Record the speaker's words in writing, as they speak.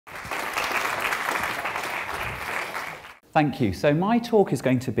Thank you. So my talk is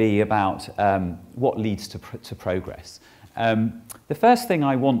going to be about what leads to progress. The first thing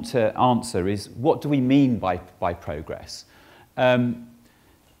I want to answer is, what do we mean by progress? I'm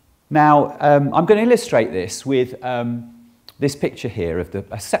going to illustrate this with this picture here of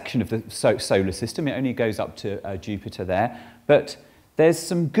a section of the solar system. It only goes up to Jupiter there. But there's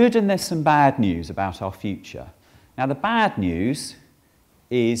some good and there's some bad news about our future. Now, the bad news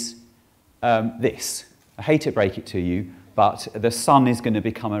is this. I hate to break it to you, but the sun is going to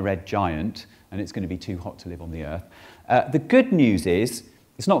become a red giant and it's going to be too hot to live on the Earth. The good news is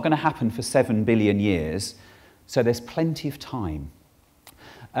it's not going to happen for 7 billion years, so there's plenty of time.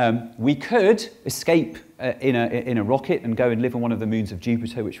 We could escape in a rocket and go and live on one of the moons of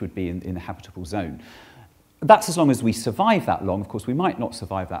Jupiter, which would be in the habitable zone. That's as long as we survive that long. Of course, we might not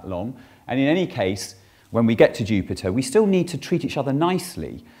survive that long. And in any case, when we get to Jupiter, we still need to treat each other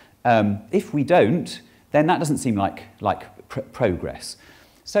nicely. If we don't, then that doesn't seem like progress.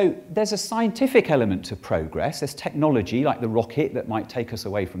 So there's a scientific element to progress. There's technology, like the rocket, that might take us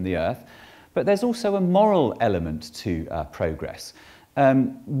away from the Earth. But there's also a moral element to progress.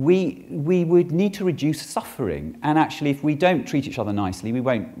 We would need to reduce suffering. And actually, if we don't treat each other nicely, we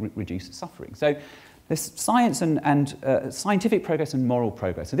won't reduce suffering. So there's science and scientific progress and moral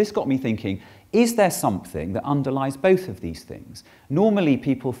progress. So this got me thinking, is there something that underlies both of these things? Normally,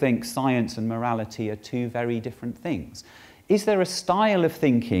 people think science and morality are two very different things. Is there a style of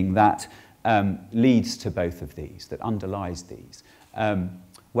thinking that leads to both of these, that underlies these?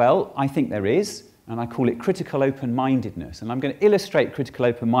 Well, I think there is, and I call it critical open-mindedness. And I'm going to illustrate critical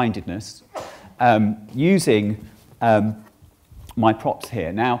open-mindedness using my props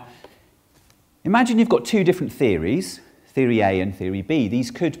here. Now, imagine you've got two different theories, theory A and theory B.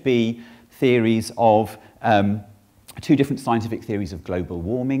 These could be theories of two different scientific theories of global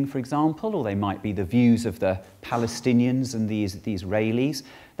warming, for example, or they might be the views of the Palestinians and the Israelis.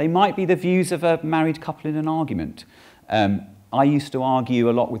 They might be the views of a married couple in an argument. I used to argue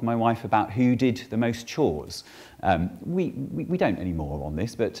a lot with my wife about who did the most chores. We don't anymore on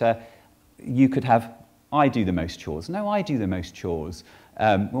this, but you could have, I do the most chores. No, I do the most chores.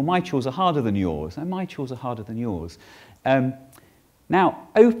 Well, my chores are harder than yours. No, my chores are harder than yours. Now,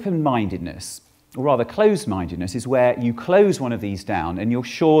 open-mindedness, or rather closed-mindedness, is where you close one of these down and you're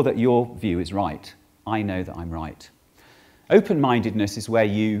sure that your view is right. I know that I'm right. Open-mindedness is where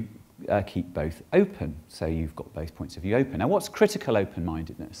you keep both open, so you've got both points of view open. Now, what's critical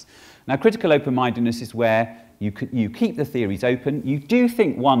open-mindedness? Now, critical open-mindedness is where you keep the theories open. You do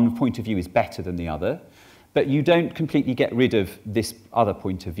think one point of view is better than the other, but you don't completely get rid of this other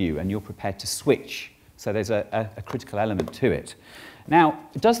point of view, and you're prepared to switch. So there's a critical element to it. Now,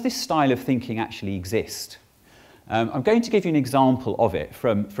 does this style of thinking actually exist? I'm going to give you an example of it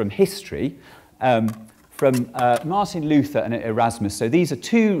from history, from Martin Luther and Erasmus. So these are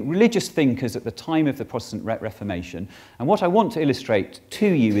two religious thinkers at the time of the Protestant Reformation. And what I want to illustrate to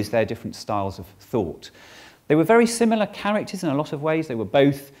you is their different styles of thought. They were very similar characters in a lot of ways. They were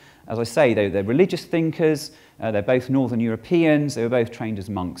both, as I say, they're religious thinkers. They're both Northern Europeans. They were both trained as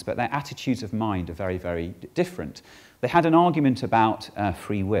monks. But their attitudes of mind are very, very different. They had an argument about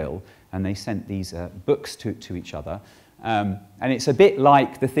free will, and they sent these books to each other. And it's a bit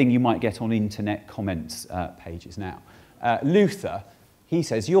like the thing you might get on internet comments pages now. Luther, he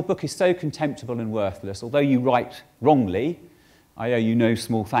says, your book is so contemptible and worthless, although you write wrongly, I owe you no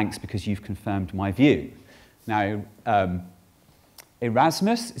small thanks because you've confirmed my view. Now,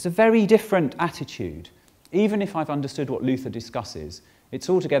 Erasmus is a very different attitude. Even if I've understood what Luther discusses, it's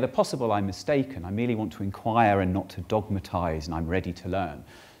altogether possible I'm mistaken. I merely want to inquire and not to dogmatize, and I'm ready to learn.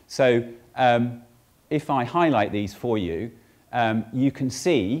 So if I highlight these for you, you can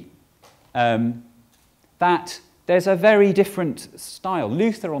see that there's a very different style.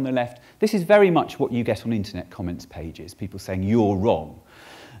 Luther on the left, this is very much what you get on internet comments pages, people saying you're wrong.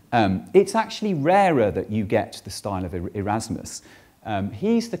 It's actually rarer that you get the style of Erasmus.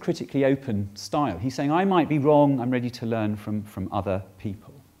 He's the critically open style. He's saying, I might be wrong, I'm ready to learn from other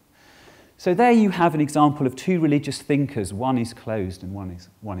people. So there you have an example of two religious thinkers. One is closed and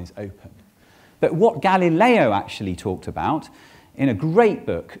one is open. But what Galileo actually talked about in a great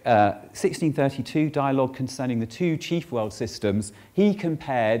book, 1632, Dialogue Concerning the Two Chief World Systems, he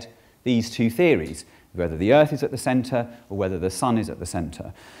compared these two theories, whether the Earth is at the centre or whether the sun is at the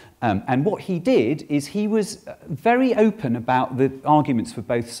centre. And what he did is he was very open about the arguments for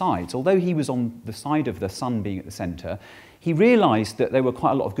both sides. Although he was on the side of the sun being at the centre, he realised that there were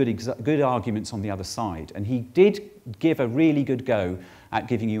quite a lot of good arguments on the other side. And he did give a really good go at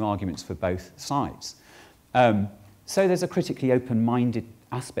giving you arguments for both sides. So there's a critically open-minded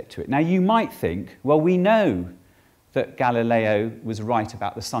aspect to it. Now, you might think, well, we know that Galileo was right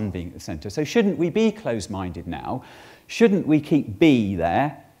about the sun being at the centre. So shouldn't we be closed-minded now? Shouldn't we keep B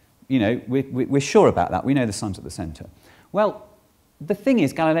there? You know, we're sure about that. We know the sun's at the centre. Well, the thing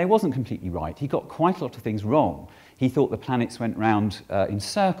is, Galileo wasn't completely right. He got quite a lot of things wrong. He thought the planets went round in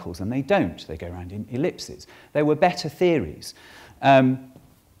circles, and they don't. They go around in ellipses. There were better theories.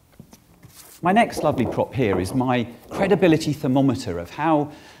 My next lovely prop here is my credibility thermometer of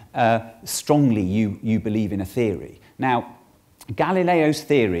how strongly you believe in a theory. Now, Galileo's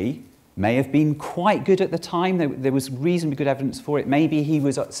theory may have been quite good at the time. There was reasonably good evidence for it. Maybe he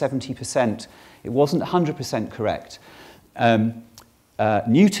was at 70%. It wasn't 100% correct.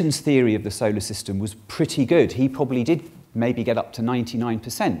 Newton's theory of the solar system was pretty good. He probably did maybe get up to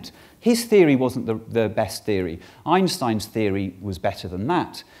 99%. His theory wasn't the best theory. Einstein's theory was better than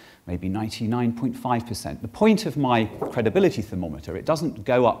that, maybe 99.5%. The point of my credibility thermometer, it doesn't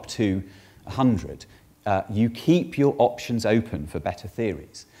go up to 100. You keep your options open for better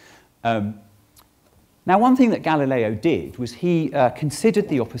theories. Now, one thing that Galileo did was he considered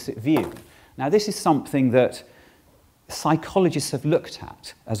the opposite view. Now, this is something that psychologists have looked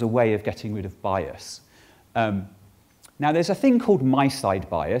at as a way of getting rid of bias. Now, there's a thing called my-side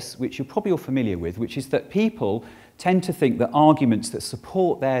bias, which you're probably all familiar with, which is that people tend to think that arguments that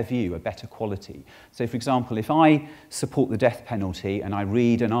support their view are better quality. So, for example, if I support the death penalty and I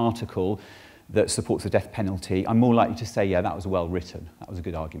read an article that supports the death penalty, I'm more likely to say, yeah, that was well written. That was a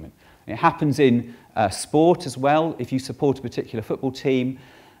good argument. It happens in sport as well. If you support a particular football team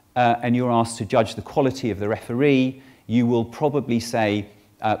and you're asked to judge the quality of the referee, you will probably say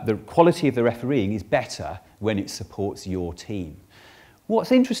the quality of the refereeing is better when it supports your team.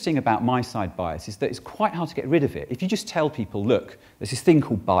 What's interesting about my-side bias is that it's quite hard to get rid of it. If you just tell people, look, there's this thing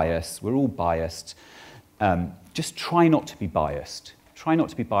called bias, we're all biased, just try not to be biased. Try not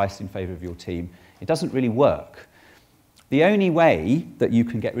to be biased in favour of your team. It doesn't really work. The only way that you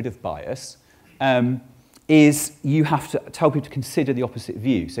can get rid of bias is you have to tell people to consider the opposite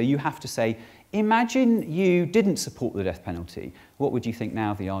view. So you have to say, imagine you didn't support the death penalty. What would you think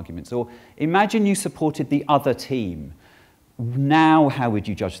now of the arguments? Or imagine you supported the other team. Now, how would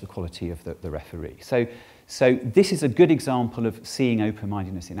you judge the quality of the referee? So this is a good example of seeing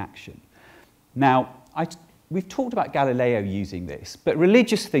open-mindedness in action. Now, we've talked about Galileo using this, but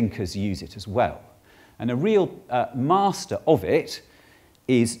religious thinkers use it as well. And a real master of it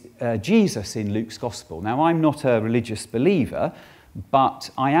is Jesus in Luke's Gospel. Now, I'm not a religious believer, but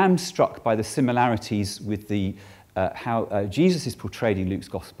I am struck by the similarities with how Jesus is portrayed in Luke's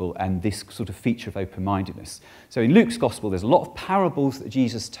Gospel and this sort of feature of open-mindedness. So in Luke's Gospel, there's a lot of parables that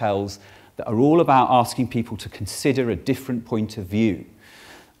Jesus tells that are all about asking people to consider a different point of view.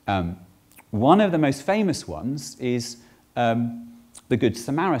 One of the most famous ones is the Good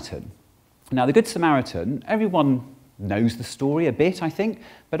Samaritan. Now, the Good Samaritan, everyone knows the story a bit, I think,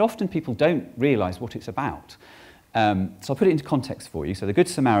 but often people don't realise what it's about. So I'll put it into context for you. So the Good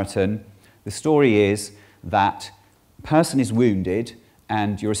Samaritan, the story is that a person is wounded,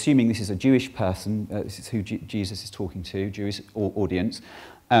 and you're assuming this is a Jewish person, this is who Jesus is talking to, Jewish audience,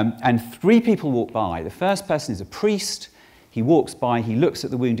 and three people walk by. The first person is a priest. He walks by, he looks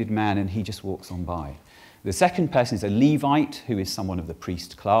at the wounded man, and he just walks on by. The second person is a Levite, who is someone of the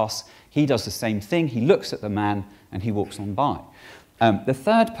priest class. He does the same thing. He looks at the man, and he walks on by. The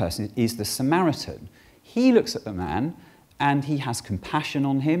third person is the Samaritan. He looks at the man, and he has compassion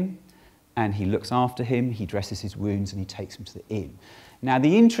on him, and he looks after him, he dresses his wounds, and he takes him to the inn. Now,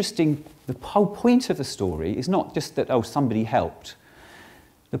 the whole point of the story is not just that, oh, somebody helped.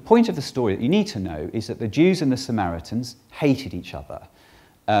 The point of the story that you need to know is that the Jews and the Samaritans hated each other.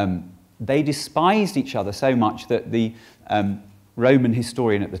 They despised each other so much that the Roman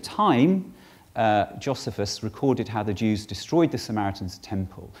historian at the time, Josephus, recorded how the Jews destroyed the Samaritans'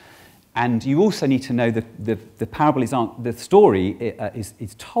 temple. And you also need to know that the parable the story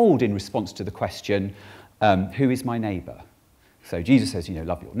is told in response to the question, who is my neighbour? So Jesus says,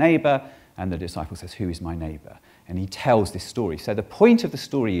 love your neighbour, and the disciple says, who is my neighbour? And he tells this story. So the point of the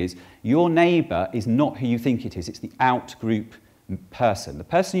story is, your neighbour is not who you think it is, it's the out-group person. The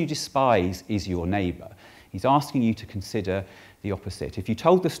person you despise is your neighbour. He's asking you to consider the opposite. If you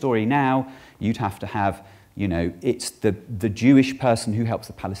told the story now, you'd have to have, it's the Jewish person who helps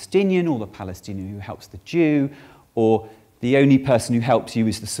the Palestinian, or the Palestinian who helps the Jew, or the only person who helps you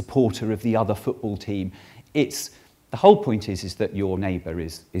is the supporter of the other football team. The whole point is that your neighbour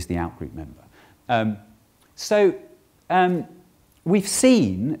is the out-group member. We've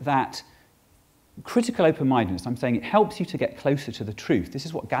seen that critical open-mindedness, I'm saying it helps you to get closer to the truth. This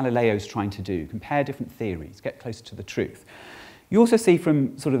is what Galileo's trying to do, compare different theories, get closer to the truth. You also see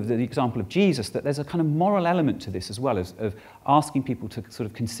from sort of the example of Jesus that there's a kind of moral element to this as well, as of asking people to sort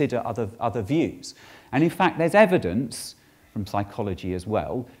of consider other views. And in fact, there's evidence from psychology as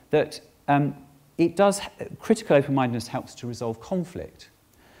well that critical open-mindedness helps to resolve conflict.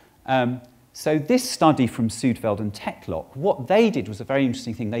 So this study from Sudfeld and Tetlock, what they did was a very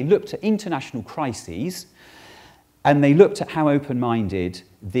interesting thing. They looked at international crises, and they looked at how open-minded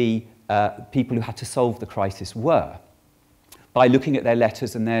the people who had to solve the crisis were, by looking at their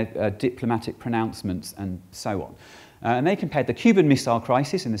letters and their diplomatic pronouncements and so on. And they compared the Cuban Missile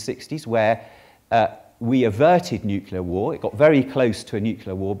Crisis in the 60s, where we averted nuclear war. It got very close to a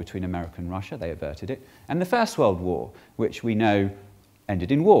nuclear war between America and Russia. They averted it. And the First World War, which we know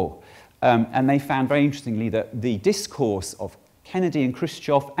ended in war. And they found very interestingly that the discourse of Kennedy and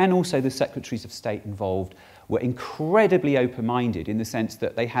Khrushchev, and also the secretaries of state involved, were incredibly open-minded in the sense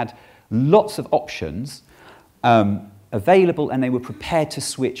that they had lots of options available, and they were prepared to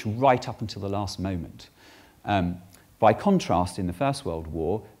switch right up until the last moment. By contrast, in the First World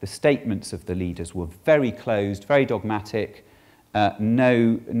War, the statements of the leaders were very closed, very dogmatic,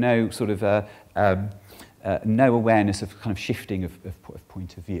 no awareness of kind of shifting of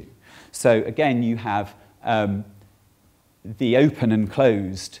point of view. So again, you have the open and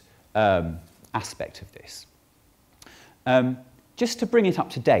closed aspect of this. Just to bring it up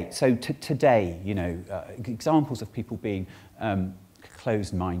to date, so today, you know, examples of people being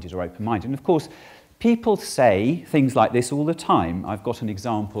closed-minded or open-minded. And of course, people say things like this all the time. I've got an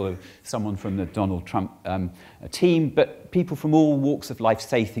example of someone from the Donald Trump team, but people from all walks of life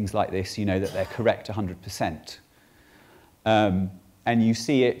say things like this, you know, that they're correct 100%. And you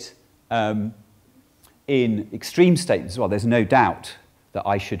see it in extreme statements as well. There's no doubt that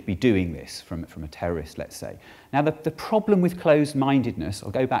I should be doing this from a terrorist, let's say. Now, the problem with closed-mindedness,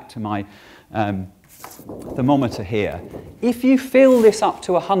 I'll go back to my thermometer here. If you fill this up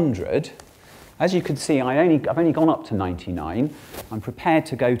to 100, as you can see, I've only gone up to 99. I'm prepared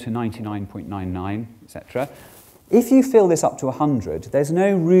to go to 99.99, etc. If you fill this up to 100, there's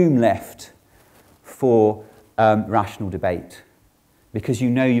no room left for rational debate, because you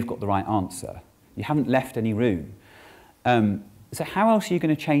know you've got the right answer. You haven't left any room. So how else are you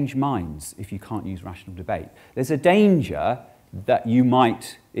going to change minds if you can't use rational debate? There's a danger that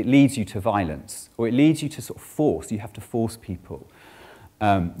it leads you to violence, or it leads you to sort of force. You have to force people.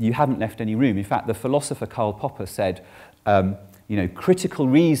 You haven't left any room. In fact, the philosopher Karl Popper said, you know, critical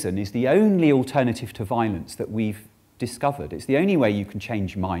reason is the only alternative to violence that we've discovered. It's the only way you can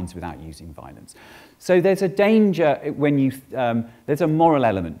change minds without using violence. So there's a danger when there's a moral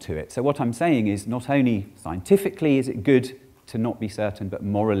element to it. So what I'm saying is, not only scientifically is it good to not be certain, but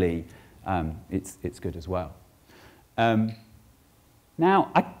morally it's good as well.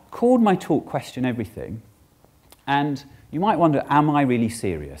 Now, I called my talk Question Everything, and you might wonder, am I really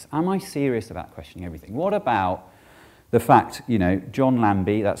serious? Am I serious about questioning everything? What about the fact, you know, John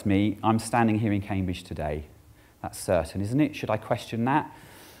Lambie, that's me, I'm standing here in Cambridge today. That's certain, isn't it? Should I question that?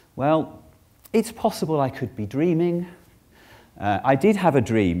 Well, it's possible I could be dreaming. I did have a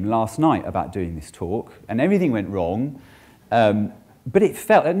dream last night about doing this talk, and everything went wrong. But it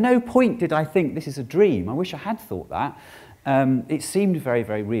felt, at no point did I think this is a dream. I wish I had thought that. It seemed very,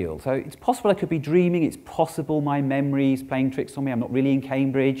 very real. So it's possible I could be dreaming. It's possible my memory is playing tricks on me. I'm not really in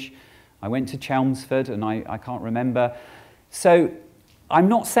Cambridge. I went to Chelmsford and I can't remember. So I'm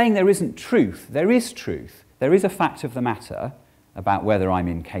not saying there isn't truth. There is truth. There is a fact of the matter about whether I'm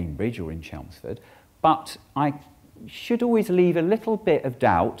in Cambridge or in Chelmsford. But I should always leave a little bit of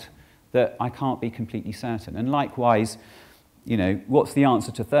doubt that I can't be completely certain. And likewise, you know, what's the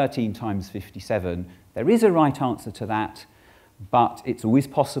answer to 13 times 57? There is a right answer to that, but it's always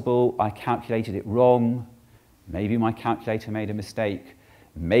possible I calculated it wrong. Maybe my calculator made a mistake.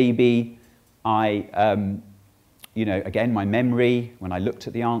 Maybe I, you know, again, my memory, when I looked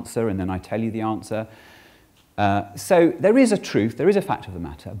at the answer and then I tell you the answer. So there is a truth, there is a fact of the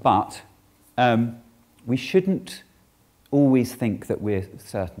matter, but we shouldn't always think that we're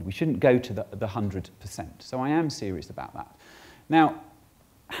certain. We shouldn't go to the 100%. So I am serious about that. Now,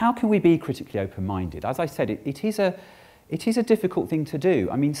 how can we be critically open-minded? As I said, it is a difficult thing to do.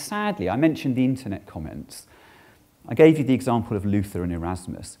 I mean, sadly, I mentioned the internet comments. I gave you the example of Luther and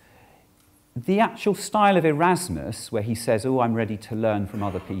Erasmus. The actual style of Erasmus, where he says, oh, I'm ready to learn from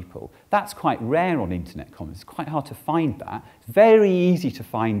other people, that's quite rare on internet comments. It's quite hard to find that. It's very easy to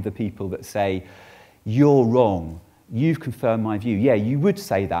find the people that say, you're wrong. You've confirmed my view. Yeah, you would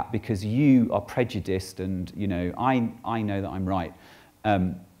say that because you are prejudiced and, you know, I know that I'm right.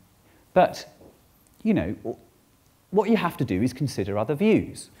 But, you know, what you have to do is consider other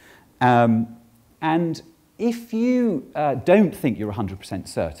views. And if you don't think you're 100%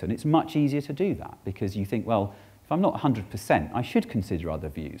 certain, it's much easier to do that, because you think, well, if I'm not 100%, I should consider other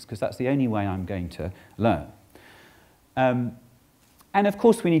views, because that's the only way I'm going to learn. And of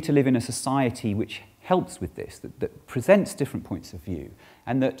course, we need to live in a society which helps with this, that presents different points of view,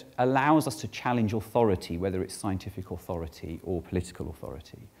 and that allows us to challenge authority, whether it's scientific authority or political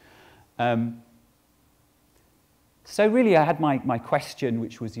authority. So really, I had my question,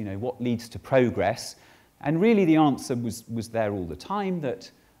 which was, what leads to progress? And really, the answer was there all the time,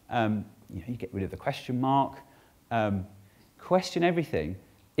 that you get rid of the question mark, question everything.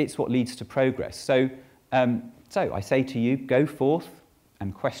 It's what leads to progress. So I say to you, go forth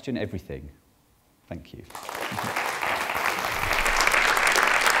and question everything. Thank you.